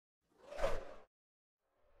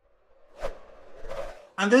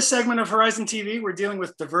On this segment of Horizon TV, we're dealing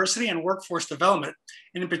with diversity and workforce development.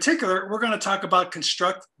 And in particular, we're going to talk about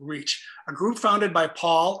ConstructReach, a group founded by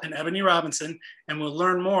Paul and Ebony Robinson, and we'll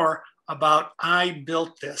learn more about I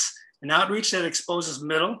Built This, an outreach that exposes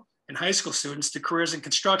middle and high school students to careers in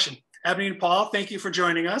construction. Ebony and Paul, thank you for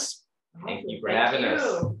joining us. Thank you for having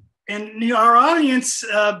us. And our audience,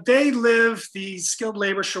 they live the skilled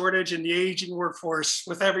labor shortage and the aging workforce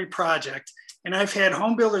with every project. And I've had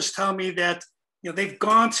home builders tell me that they've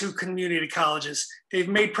gone to community colleges, they've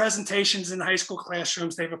made presentations in high school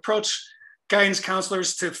classrooms, they've approached guidance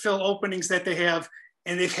counselors to fill openings that they have,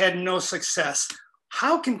 and they've had no success.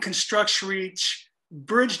 How can ConstructReach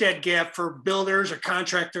bridge that gap for builders or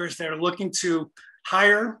contractors that are looking to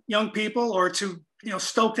hire young people or to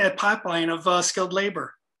stoke that pipeline of skilled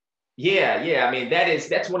labor? Yeah. I mean,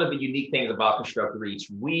 that's one of the unique things about ConstructReach.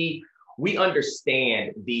 We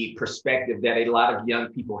understand the perspective that a lot of young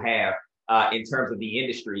people have in terms of the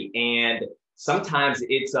industry. And sometimes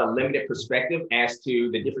it's a limited perspective as to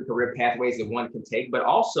the different career pathways that one can take, but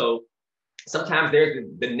also sometimes there's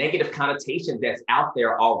the negative connotation that's out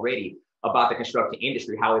there already about the construction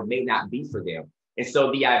industry, how it may not be for them. And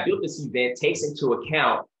so the I Built This event takes into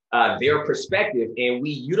account their perspective, and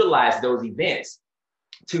we utilize those events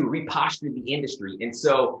to reposture the industry. And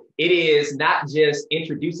so it is not just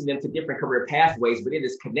introducing them to different career pathways, but it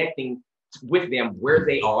is connecting with them where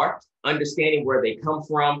they are, understanding where they come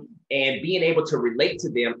from, and being able to relate to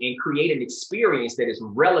them and create an experience that is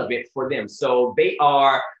relevant for them. So they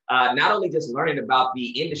are not only just learning about the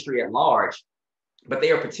industry at large, but they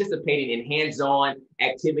are participating in hands-on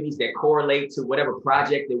activities that correlate to whatever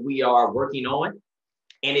project that we are working on.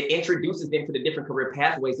 And it introduces them to the different career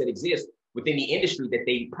pathways that exist within the industry that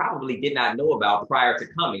they probably did not know about prior to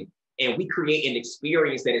coming. And we create an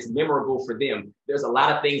experience that is memorable for them. There's a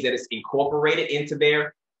lot of things that is incorporated into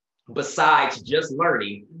there besides just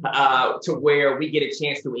learning to where we get a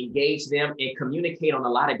chance to engage them and communicate on a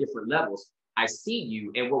lot of different levels. I see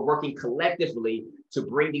you, and we're working collectively to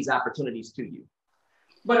bring these opportunities to you.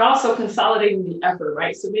 But also consolidating the effort,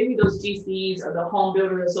 right? So maybe those GCs or the Home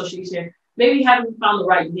Builder Association maybe haven't found the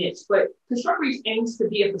right niche, but ConstructReach aims to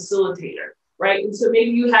be a facilitator, right? And so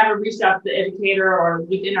maybe you haven't reached out to the educator or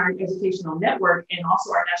within our educational network and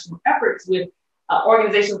also our national efforts with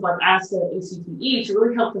organizations like ASCA and ACTE to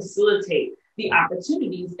really help facilitate the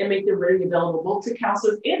opportunities and make them readily available to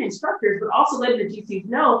counselors and instructors, but also letting the GCs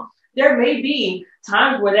know there may be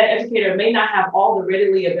times where that educator may not have all the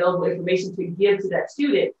readily available information to give to that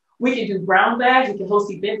student. We can do brown bags, we can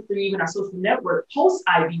host events through even our social network, post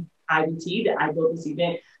IBT, the I Built This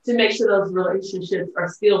event, to make sure those relationships are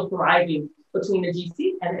still thriving between the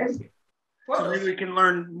GC and the educator. So maybe we can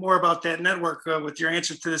learn more about that network with your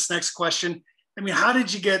answer to this next question. I mean, how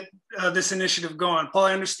did you get this initiative going? Paul,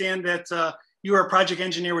 I understand that you are a project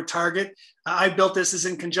engineer with Target. I Built This is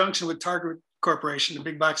in conjunction with Target Corporation, the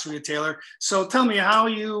big box retailer. So tell me how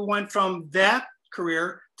you went from that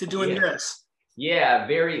career to doing this. Yeah,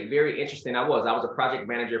 very, very interesting. I was a project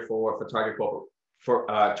manager for Target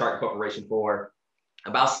Corporation for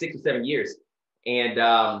about 6 or 7 years, and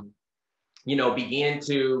began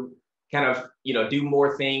to kind of do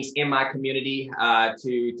more things in my community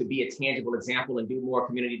to be a tangible example and do more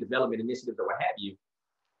community development initiatives or what have you.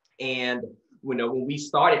 And when we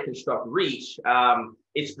started ConstructReach,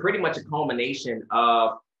 it's pretty much a culmination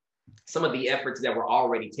of some of the efforts that were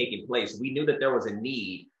already taking place. We knew that there was a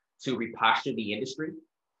need to reposture the industry,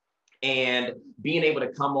 and being able to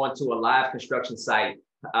come onto a live construction site,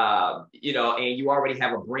 and you already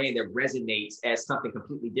have a brand that resonates as something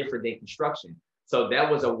completely different than construction. So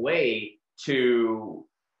that was a way to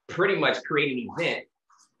pretty much create an event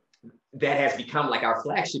that has become like our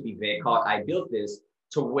flagship event called I Built This,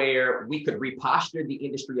 to where we could reposture the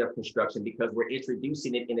industry of construction because we're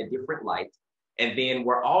introducing it in a different light. And then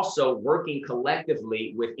we're also working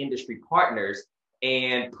collectively with industry partners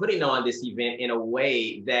and putting on this event in a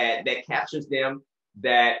way that captures them,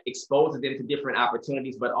 that exposes them to different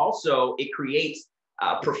opportunities, but also it creates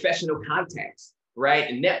professional contacts, right?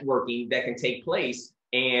 And networking that can take place,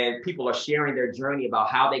 and people are sharing their journey about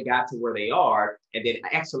how they got to where they are, and then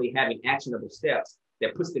actually having actionable steps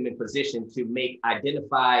that puts them in position to make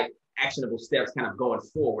identified actionable steps kind of going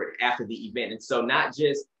forward after the event. And so not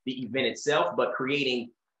just the event itself, but creating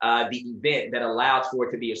the event that allows for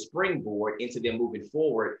it to be a springboard into them moving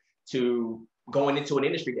forward to going into an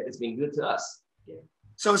industry that has been good to us. Yeah.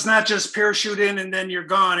 So it's not just parachute in and then you're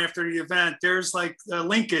gone after the event. There's like a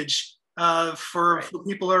linkage for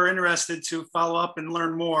people who are interested to follow up and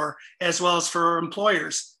learn more, as well as for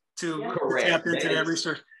employers to tap into that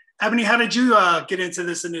research. Ebony, how did you get into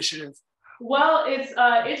this initiative? Well, it's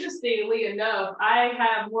interestingly enough, I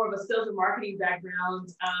have more of a sales and marketing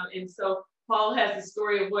background. And so Paul has the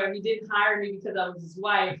story of where he didn't hire me because I was his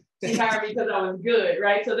wife. He hired me because I was good,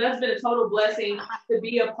 right? So that's been a total blessing to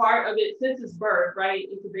be a part of it since its birth, right?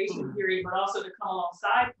 Incubation period, but also to come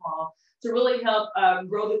alongside Paul to really help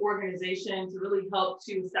grow the organization, to really help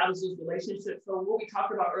to establish those relationships. So what we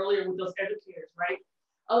talked about earlier with those educators, right?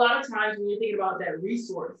 A lot of times when you're thinking about that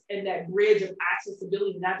resource and that bridge of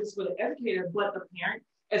accessibility, not just for the educator, but the parent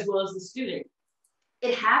as well as the student,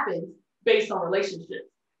 it happens based on relationships.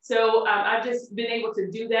 So I've just been able to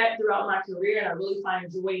do that throughout my career, and I really find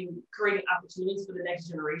joy in creating opportunities for the next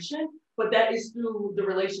generation. But that is through the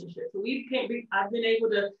relationship. So I've been able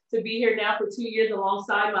to be here now for 2 years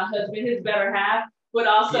alongside my husband, his better half, but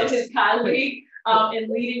also his colleague, and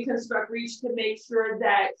leading ConstructReach to make sure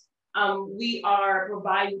that we are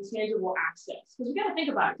providing tangible access. Because you got to think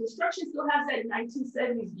about it, construction still has that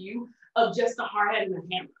 1970s view of just a hard hat and a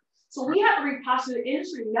hammer. So we have to reposture the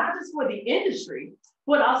industry, not just for the industry,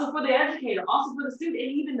 but also for the educator, also for the student,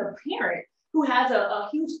 and even the parent who has a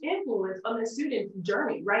huge influence on the student's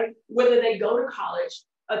journey, right? Whether they go to college,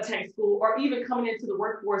 a tech school, or even coming into the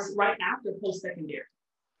workforce right after post-secondary.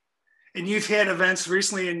 And you've had events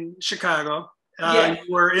recently in Chicago. Yes.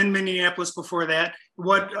 You were in Minneapolis before that.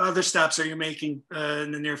 What other stops are you making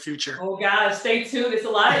in the near future? Oh gosh, stay tuned. It's a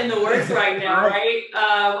lot in the works right now, right?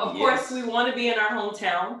 Of course, we want to be in our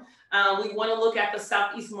hometown. We want to look at the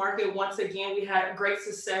Southeast market. Once again, we had a great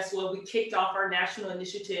success when we kicked off our national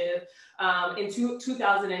initiative in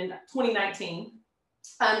 2019.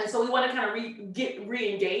 And so we want to kind of get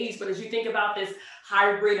re-engaged. But as you think about this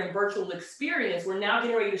hybrid and virtual experience, we're now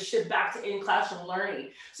getting ready to shift back to in-classroom learning.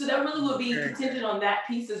 So that really will be contingent on that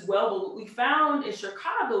piece as well. But what we found in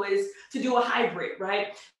Chicago is to do a hybrid,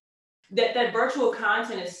 right? That virtual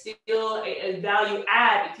content is still a value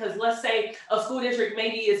add, because let's say a school district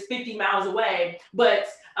maybe is 50 miles away, but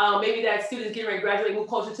maybe that student is getting ready to graduate, move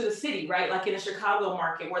closer to the city, right? Like in the Chicago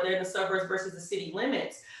market where they're in the suburbs versus the city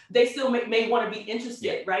limits. They still may want to be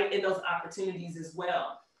interested, right, in those opportunities as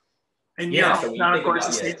well. And now of course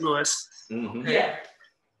in St. Louis. Okay. Yeah.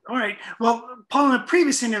 All right. Well, Paul, in a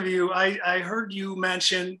previous interview, I heard you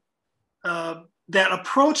mention that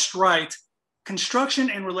approached right, construction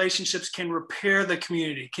and relationships can repair the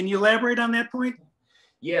community. Can you elaborate on that point?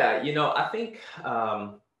 Yeah, I think,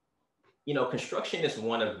 construction is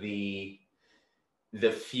one of the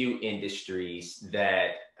few industries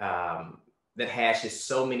that that has just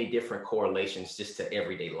so many different correlations just to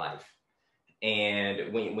everyday life.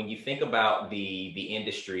 And when you think about the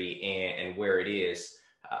industry and where it is,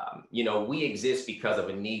 we exist because of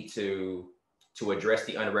a need to address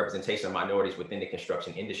the underrepresentation of minorities within the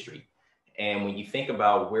construction industry. And when you think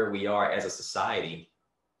about where we are as a society,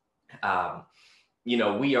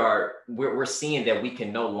 we're seeing that we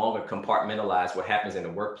can no longer compartmentalize what happens in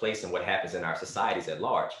the workplace and what happens in our societies at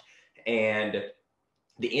large. And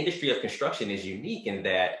the industry of construction is unique in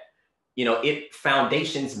that,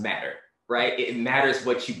 foundations matter, right? It matters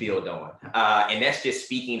what you build on. And that's just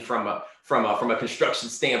speaking from a construction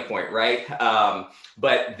standpoint, right?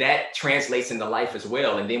 But that translates into life as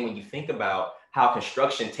well. And then when you think about how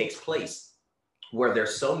construction takes place, where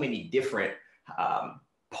there's so many different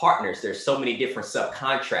partners, there's so many different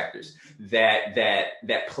subcontractors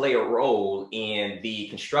that play a role in the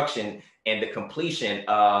construction and the completion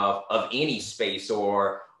of any space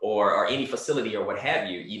or any facility or what have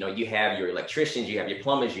you. You have your electricians, you have your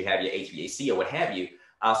plumbers, you have your HVAC or what have you.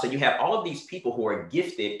 So you have all of these people who are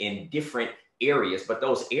gifted in different areas, but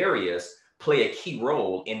those areas play a key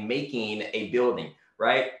role in making a building,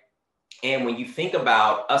 right? And when you think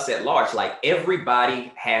about us at large, like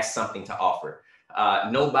everybody has something to offer.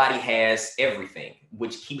 Nobody has everything,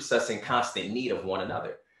 which keeps us in constant need of one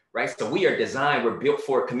another, right? So we are designed, we're built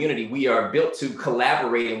for a community. We are built to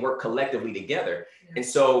collaborate and work collectively together. Yeah. And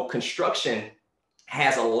so construction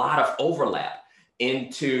has a lot of overlap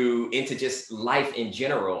into just life in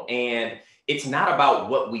general. And it's not about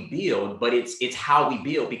what we build, but it's how we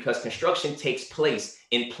build, because construction takes place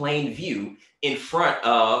in plain view in front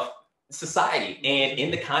of society and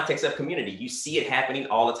in the context of community. You see it happening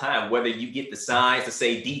all the time, whether you get the signs to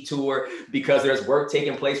say detour because there's work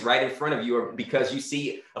taking place right in front of you, or because you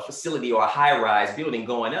see a facility or a high-rise building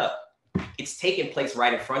going up. It's taking place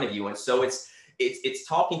right in front of you. And so it's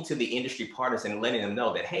talking to the industry partners and letting them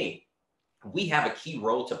know that, hey, we have a key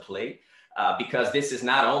role to play, because this is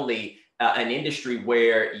not only an industry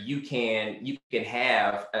where you can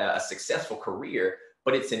have a successful career,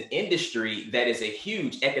 but it's an industry that is a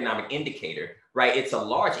huge economic indicator, right? It's a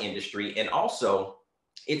large industry. And also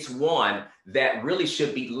it's one that really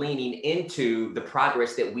should be leaning into the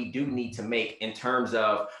progress that we do need to make in terms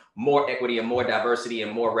of more equity and more diversity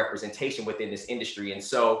and more representation within this industry. And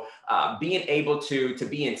so being able to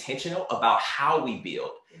be intentional about how we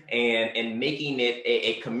build and making it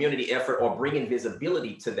a community effort or bringing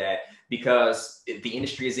visibility to that, because the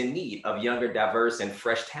industry is in need of younger, diverse, and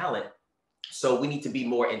fresh talent. So we need to be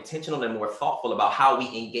more intentional and more thoughtful about how we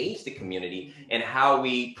engage the community and how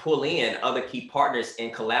we pull in other key partners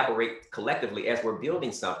and collaborate collectively as we're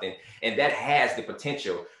building something. And that has the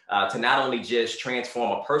potential to not only just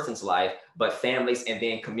transform a person's life, but families and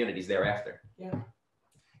then communities thereafter. Yeah.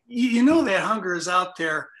 You know that hunger is out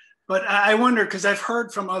there, but I wonder, because I've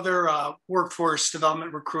heard from other workforce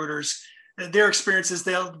development recruiters, their experiences,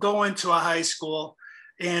 they'll go into a high school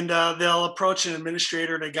and they'll approach an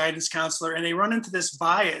administrator and a guidance counselor, and they run into this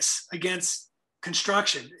bias against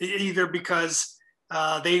construction, either because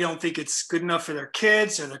they don't think it's good enough for their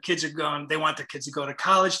kids, or their kids are going, they want their kids to go to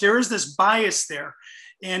college. There is this bias there.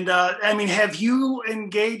 And I mean, have you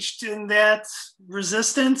engaged in that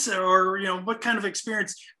resistance, or, you know, what kind of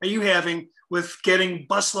experience are you having with getting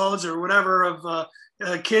busloads or whatever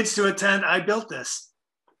of kids to attend I Built This?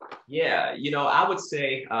 Yeah, you know, I would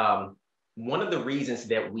say one of the reasons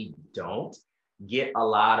that we don't get a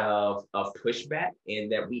lot of pushback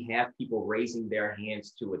and that we have people raising their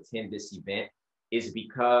hands to attend this event is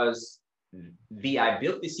because the I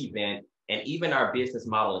Built This event and even our business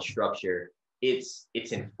model and structure, it's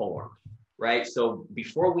informed, right? So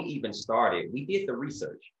before we even started, we did the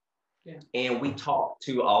research. Yeah. And we talked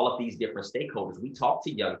to all of these different stakeholders. We talked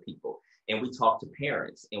to young people, and we talked to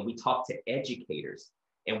parents, and we talked to educators,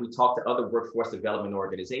 and we talk to other workforce development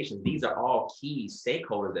organizations. These are all key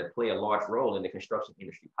stakeholders that play a large role in the construction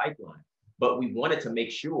industry pipeline. But we wanted to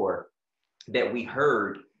make sure that we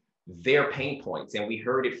heard their pain points, and we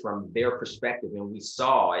heard it from their perspective, and we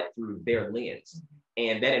saw it through their lens.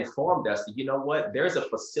 And that informed us that, you know what, there's a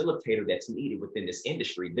facilitator that's needed within this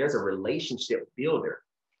industry. There's a relationship builder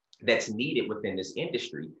that's needed within this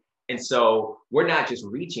industry. And so we're not just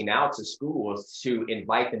reaching out to schools to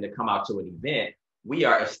invite them to come out to an event. We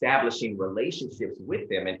are establishing relationships with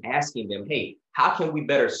them and asking them, hey, how can we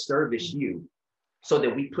better service you so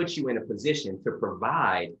that we put you in a position to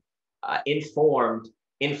provide informed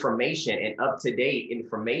information and up-to-date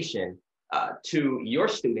information to your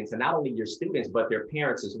students, and not only your students, but their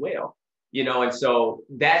parents as well. You know, and so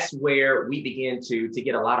that's where we begin to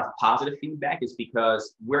get a lot of positive feedback, is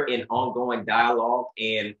because we're in ongoing dialogue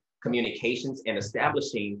and communications and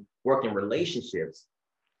establishing working relationships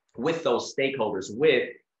with those stakeholders, with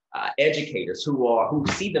educators who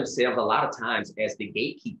see themselves a lot of times as the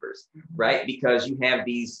gatekeepers, right? Because you have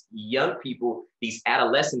these young people, these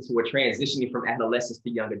adolescents who are transitioning from adolescence to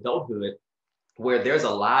young adulthood, where there's a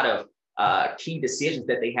lot of key decisions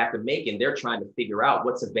that they have to make, and they're trying to figure out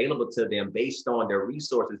what's available to them based on their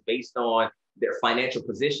resources, based on their financial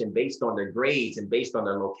position, based on their grades, and based on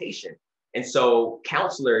their location. And so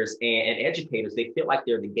counselors and educators, they feel like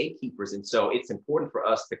they're the gatekeepers. And so it's important for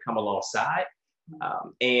us to come alongside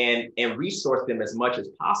and resource them as much as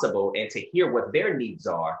possible, and to hear what their needs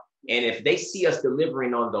are. And if they see us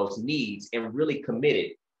delivering on those needs and really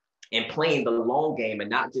committed and playing the long game, and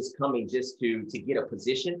not just coming just to get a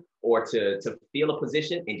position or to fill a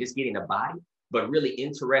position and just getting a body, but really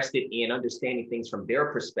interested in understanding things from their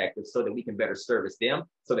perspective so that we can better service them,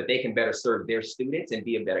 so that they can better serve their students and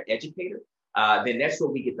be a better educator, then that's where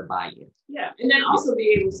we get the buy-in. Yeah, and then also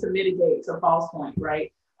be able to mitigate, to Paul's point,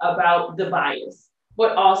 right, about the bias,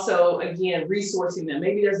 but also, again, resourcing them.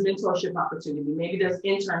 Maybe there's mentorship opportunity, maybe there's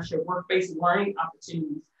internship, work-based learning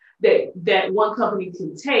opportunities that one company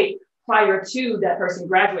can take prior to that person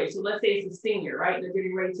graduates. So let's say it's a senior, right? They're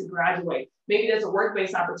getting ready to graduate. Maybe there's a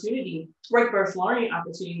work-based opportunity, work-based learning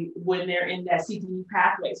opportunity when they're in that CTE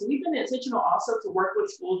pathway. So we've been intentional also to work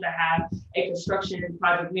with schools that have a construction and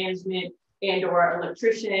project management and or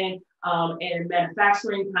electrician and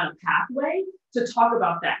manufacturing kind of pathway to talk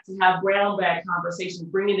about that, to have brown bag conversations,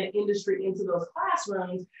 bringing the industry into those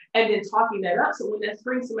classrooms and then talking that up. So when that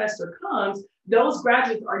spring semester comes, those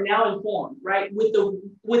graduates are now informed, right, with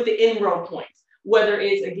the enroll points, whether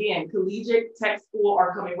it's, again, collegiate, tech school,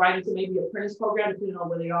 or coming right into maybe apprentice program, depending on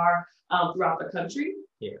where they are throughout the country.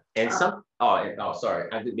 Yeah, and sorry,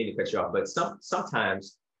 I didn't mean to cut you off, but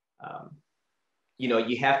sometimes, you know,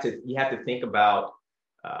 you have to think about,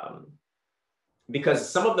 because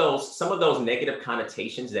some of those negative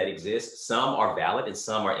connotations that exist, some are valid and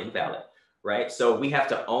some are invalid, right? So we have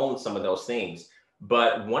to own some of those things.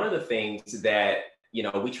 But one of the things that, you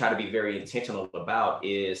know, we try to be very intentional about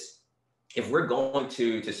is if we're going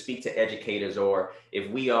to speak to educators, or if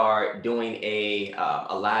we are doing a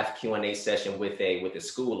live Q&A session with a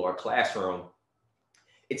school or a classroom,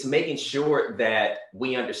 it's making sure that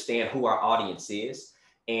we understand who our audience is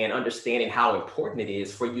and understanding how important it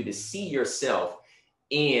is for you to see yourself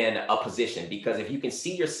in a position. Because if you can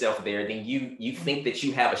see yourself there, then you think that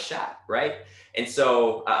you have a shot, right? And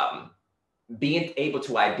so being able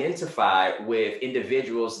to identify with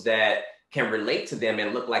individuals that can relate to them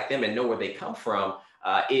and look like them and know where they come from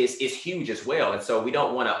is huge as well. And so we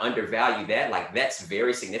don't want to undervalue that. Like, that's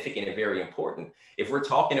very significant and very important. If we're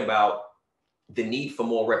talking about the need for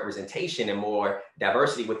more representation and more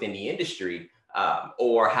diversity within the industry,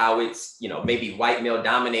 or how it's, maybe white male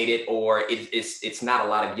dominated, or it's not a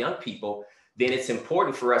lot of young people, then it's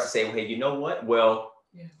important for us to say, well, hey, you know what? Well,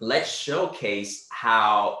 let's showcase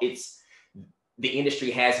how the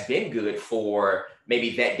industry has been good for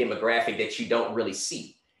maybe that demographic that you don't really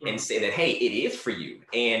see, and say that, hey, it is for you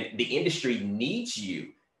and the industry needs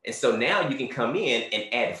you. And so now you can come in and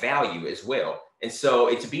add value as well. And so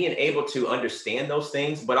it's being able to understand those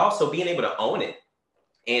things, but also being able to own it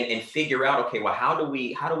and figure out, okay, well, how do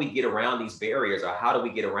we get around these barriers, or how do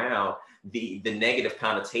we get around the negative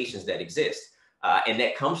connotations that exist? And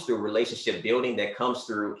that comes through relationship building, that comes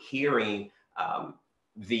through hearing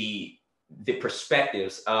the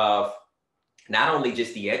perspectives of not only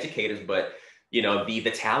just the educators, but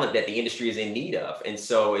the talent that the industry is in need of. And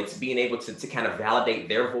so it's being able to kind of validate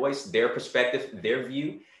their voice, their perspective, their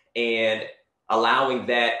view, and allowing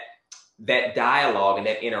that dialogue and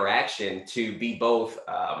that interaction to be both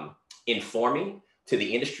informing to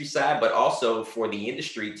the industry side, but also for the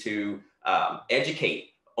industry to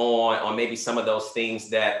educate on maybe some of those things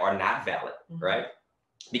that are not valid, right?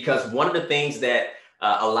 Because one of the things that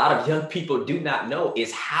a lot of young people do not know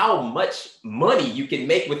is how much money you can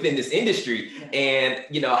make within this industry, and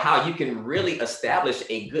how you can really establish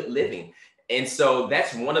a good living. And so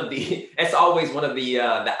that's always one of the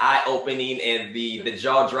eye-opening and the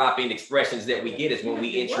jaw-dropping expressions that we get, is when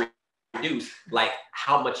we introduce like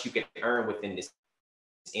how much you can earn within this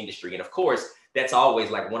industry. And of course, that's always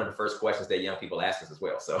like one of the first questions that young people ask us as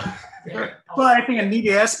well. So, well, I think a neat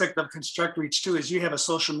aspect of ConstructReach too is you have a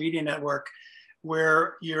social media network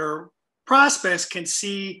where your prospects can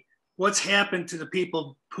see what's happened to the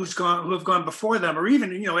people who have gone before them, or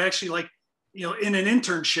even actually like in an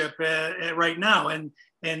internship right now,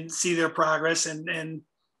 and see their progress and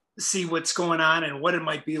see what's going on and what it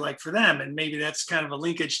might be like for them. And maybe that's kind of a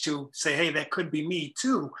linkage to say, hey, that could be me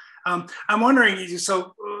too. I'm wondering,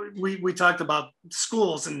 so we talked about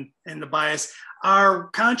schools and the bias. Are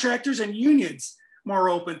contractors and unions more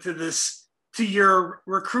open to this, to your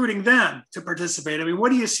recruiting them to participate? I mean, what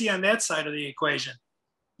do you see on that side of the equation?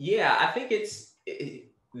 Yeah, I think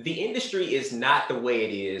the industry is not the way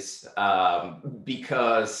it is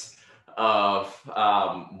because of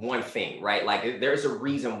one thing, right? Like, there's a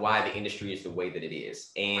reason why the industry is the way that it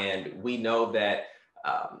is. And we know that,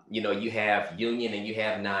 you have union and you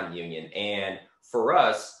have non-union. And for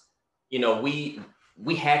us,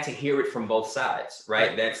 we had to hear it from both sides,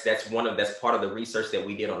 right? That's part of the research that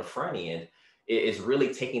we did on the front end, is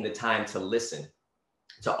really taking the time to listen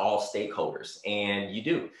to all stakeholders. And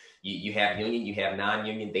you have union, you have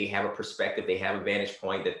non-union, they have a perspective, they have a vantage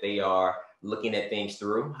point that they are looking at things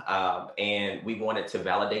through. And we wanted to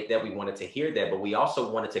validate that, we wanted to hear that, but we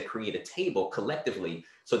also wanted to create a table collectively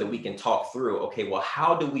so that we can talk through, okay, well,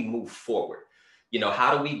 how do we move forward?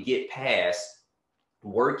 How do we get past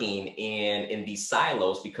working in these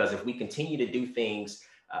silos? Because if we continue to do things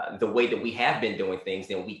the way that we have been doing things,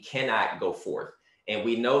 then we cannot go forth. And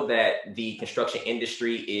we know that the construction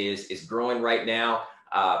industry is growing right now.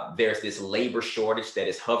 There's this labor shortage that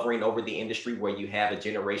is hovering over the industry, where you have a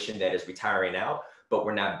generation that is retiring out, but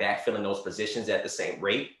we're not backfilling those positions at the same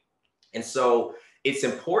rate. And so it's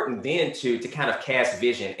important then to kind of cast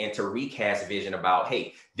vision and to recast vision about,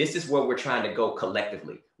 hey, this is where we're trying to go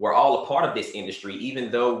collectively. We're all a part of this industry,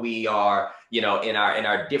 even though we are, in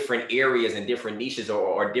our different areas and different niches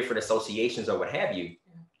or different associations or what have you.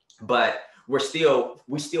 But we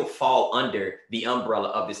still fall under the umbrella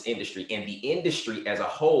of this industry, and the industry as a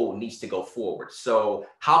whole needs to go forward. So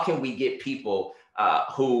how can we get people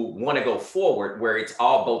who want to go forward, where it's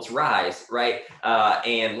all boats rise, right?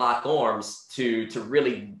 And lock arms to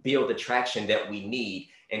really build the traction that we need,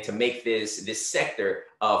 and to make this sector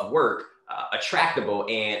of work attractable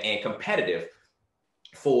and competitive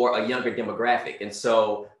for a younger demographic. And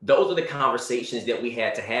so those are the conversations that we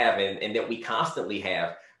had to have, and that we constantly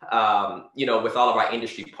have, with all of our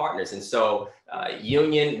industry partners. And so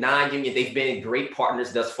union, non-union, they've been great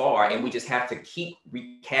partners thus far, and we just have to keep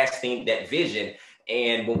recasting that vision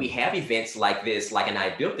And when we have events like this, like an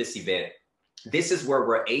I Built This event, this is where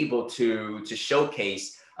we're able to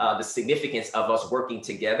showcase the significance of us working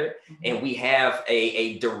together. And we have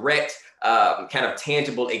a direct kind of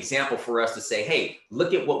tangible example for us to say, hey,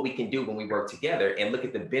 look at what we can do when we work together, and look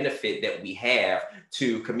at the benefit that we have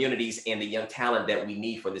to communities and the young talent that we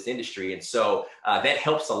need for this industry. And so that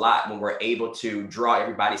helps a lot when we're able to draw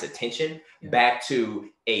everybody's attention back to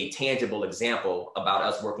a tangible example about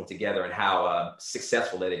us working together and how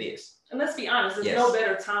successful that it is. And let's be honest, there's no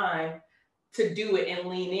better time to do it and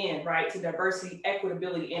lean in, right, to diversity,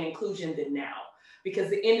 equitability, and inclusion than now, because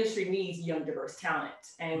the industry needs young, diverse talent.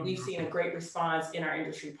 And we've seen a great response in our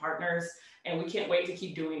industry partners, and we can't wait to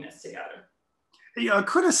keep doing this together. A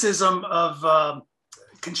criticism of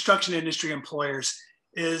construction industry employers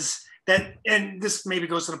is that, and this maybe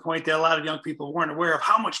goes to the point that a lot of young people weren't aware of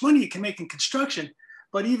how much money you can make in construction.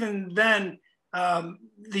 But even then,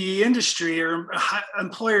 the industry or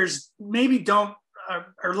employers maybe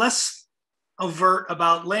are less overt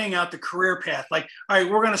about laying out the career path. Like, all right,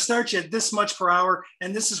 we're going to start you at this much per hour,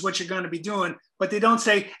 and this is what you're going to be doing. But they don't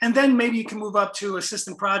say, and then maybe you can move up to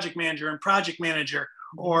assistant project manager and project manager,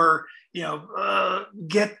 or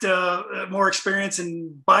get more experience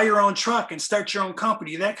and buy your own truck and start your own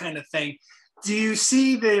company, that kind of thing. Do you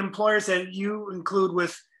see the employers that you include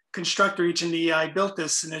with ConstructReach and the I Built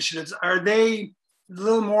This initiatives, are they a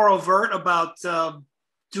little more overt about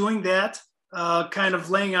doing that? Kind of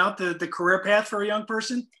laying out the career path for a young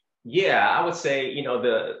person? Yeah, I would say,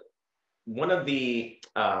 one of the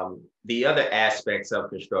other aspects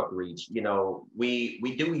of ConstructReach,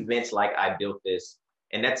 we do events like I Built This,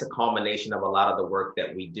 and that's a culmination of a lot of the work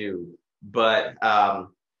that we do. But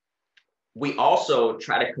we also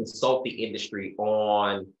try to consult the industry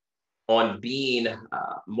on being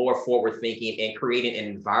more forward thinking and creating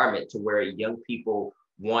an environment to where young people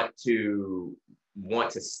want to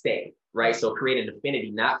stay. Right. So create an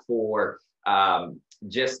affinity, not for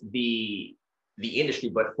just the industry,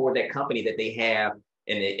 but for that company that they have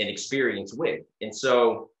an experience with. And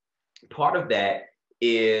so part of that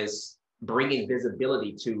is bringing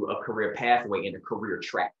visibility to a career pathway and a career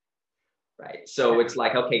track. Right. So it's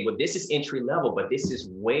like, okay, well, this is entry level, but this is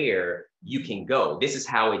where you can go. This is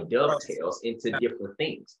how it dovetails into different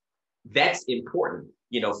things. That's important,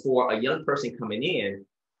 for a young person coming in.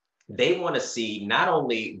 They want to see not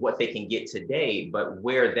only what they can get today, but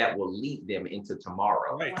where that will lead them into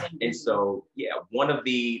tomorrow. Right. And so, one of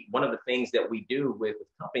the things that we do with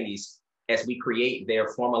companies as we create their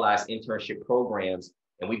formalized internship programs,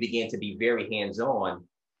 and we begin to be very hands-on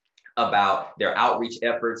about their outreach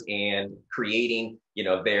efforts and creating,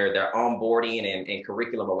 their onboarding and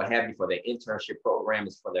curriculum or what have you for their internship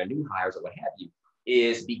programs for their new hires or what have you,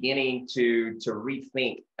 is beginning to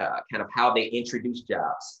rethink kind of how they introduce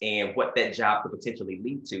jobs and what that job could potentially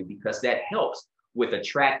lead to, because that helps with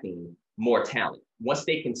attracting more talent. Once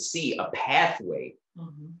they can see a pathway,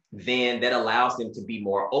 then that allows them to be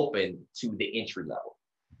more open to the entry level.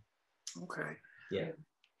 Okay. Yeah.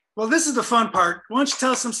 Well, this is the fun part. Why don't you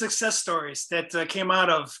tell us some success stories that came out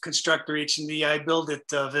of ConstructReach and the I Build It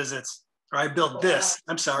visits? Or I Built This,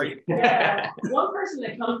 I'm sorry. Yeah, one person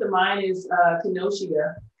that comes to mind is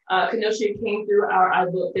Kenosha. Kenosha came through our I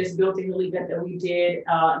Built This built-in event that we did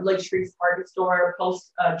Lake Street's Target store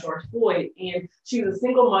post George Floyd. And she was a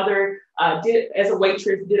single mother, did as a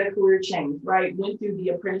waitress, did a career change, right? Went through the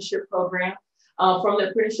apprenticeship program. From the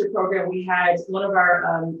apprenticeship program, we had one of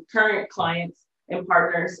our current clients and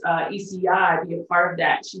partners, ECI, be a part of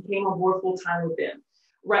that. She came on board full-time with them.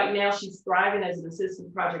 Right now, she's thriving as an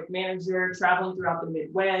assistant project manager, traveling throughout the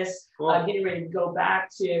Midwest, getting ready to go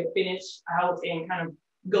back to finish out and kind of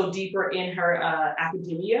go deeper in her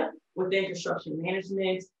academia within construction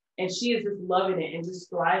management. And she is just loving it and just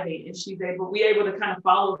thriving. And we're able to kind of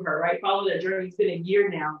follow her, right? Follow that journey. It's been a year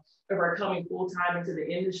now of her coming full-time into the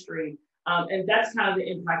industry. And that's kind of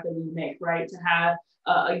the impact that we make, right? To have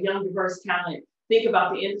a young, diverse talent think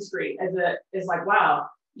about the industry as like, wow,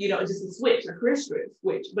 just a switch, a career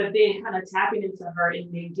switch, but then kind of tapping into her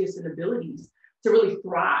innate gifts and abilities to really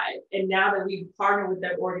thrive. And now that we've partnered with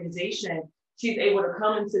that organization, she's able to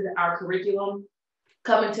come into our curriculum,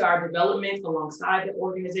 come into our development alongside the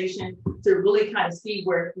organization to really kind of see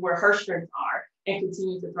where her strengths are and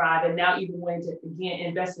continue to thrive. And now even willing to, again,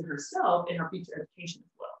 invest in herself and her future education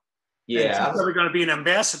as well. Yeah. And she's probably going to be an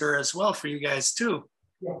ambassador as well for you guys too.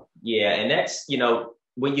 Yeah. And that's,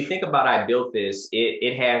 when you think about I Built This,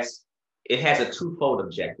 it has a twofold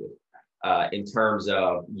objective in terms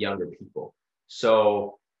of younger people.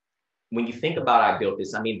 So when you think about I Built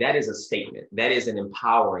This, I mean, that is a statement. That is an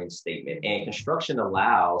empowering statement. And construction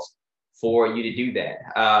allows for you to do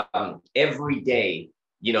that. Every day,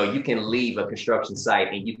 you know, you can leave a construction site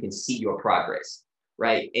and you can see your progress,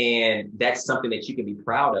 right? And that's something that you can be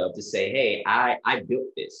proud of, to say, hey, I built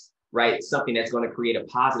this, right? Something that's going to create a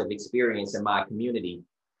positive experience in my community.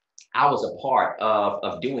 I was a part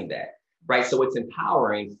of doing that, right? So it's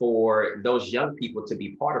empowering for those young people to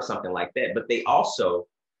be part of something like that, but they also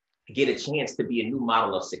get a chance to be a new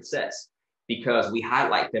model of success, because we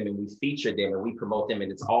highlight them and we feature them and we promote them,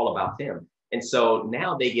 and it's all about them. And so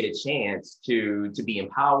now they get a chance to be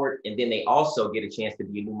empowered, and then they also get a chance to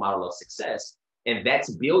be a new model of success. And that's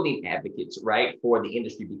building advocates, right, for the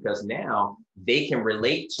industry, because now they can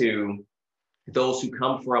relate to those who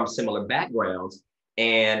come from similar backgrounds.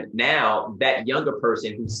 And now that younger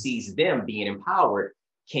person who sees them being empowered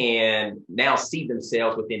can now see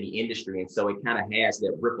themselves within the industry. And so it kind of has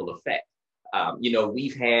that ripple effect. You know,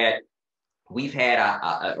 we've had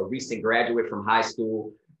a recent graduate from high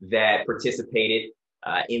school that participated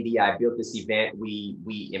in the I Built This event.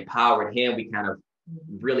 We empowered him. We kind of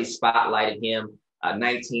really spotlighted him, a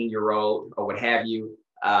 19-year-old or what have you.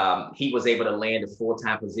 He was able to land a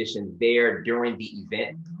full-time position there during the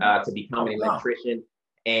event to become an electrician.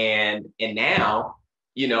 And now,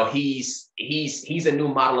 you know, he's a new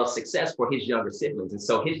model of success for his younger siblings. And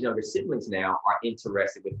so his younger siblings now are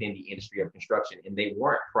interested within the industry of construction, and they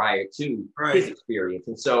weren't prior to his experience.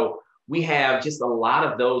 And so we have just a lot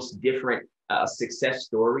of those different success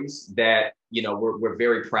stories that, you know, we're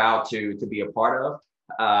very proud to be a part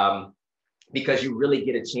of, because you really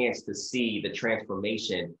get a chance to see the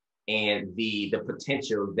transformation and the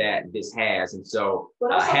potential that this has. And so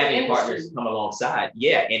having partners come alongside,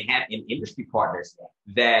 and having industry partners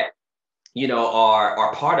that, you know,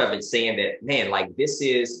 are part of it, saying that, man, like this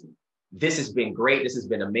has been great. This has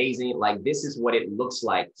been amazing. Like, this is what it looks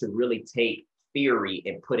like to really take theory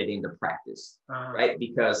and put it into practice, right?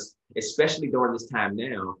 Because especially during this time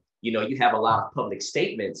now, you know, you have a lot of public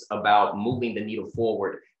statements about moving the needle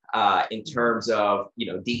forward in terms of, you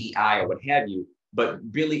know, DEI or what have you, but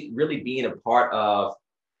really being a part of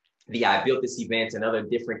the I Built This events and other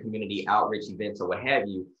different community outreach events or what have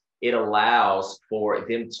you, it allows for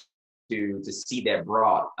them to see that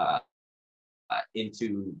brought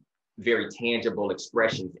into very tangible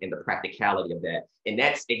expressions in the practicality of that. And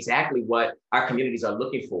that's exactly what our communities are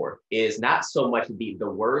looking for, is not so much the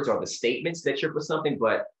words or the statements that you're for something,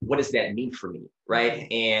 but what does that mean for me,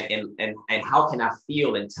 right? And how can I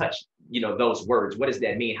feel and touch, you know, those words? What does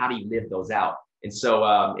that mean? How do you live those out? And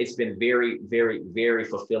so it's been very, very, very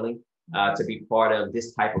fulfilling to be part of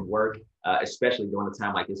this type of work, especially during a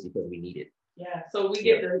time like this, because we need it. Yeah, so we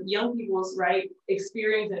get the young people's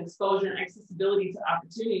experience and exposure and accessibility to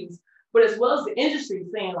opportunities, but as well as the industry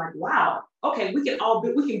saying like, wow, okay, we can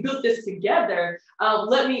build this together. How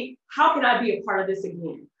can I be a part of this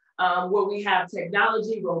again? Where we have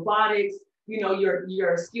technology, robotics, you know,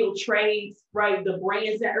 your skilled trades, right? The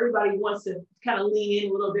brands that everybody wants to kind of lean in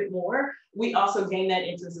a little bit more. We also gain that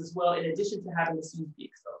interest as well, in addition to having the student be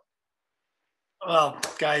exposed. Well,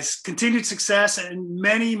 guys, continued success in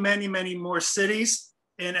many, many, many more cities.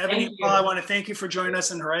 And Ebony and Paul, I want to thank you for joining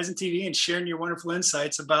us on Horizon TV and sharing your wonderful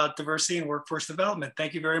insights about diversity and workforce development.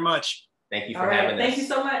 Thank you very much. Thank you for having us. Thank you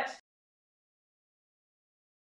so much.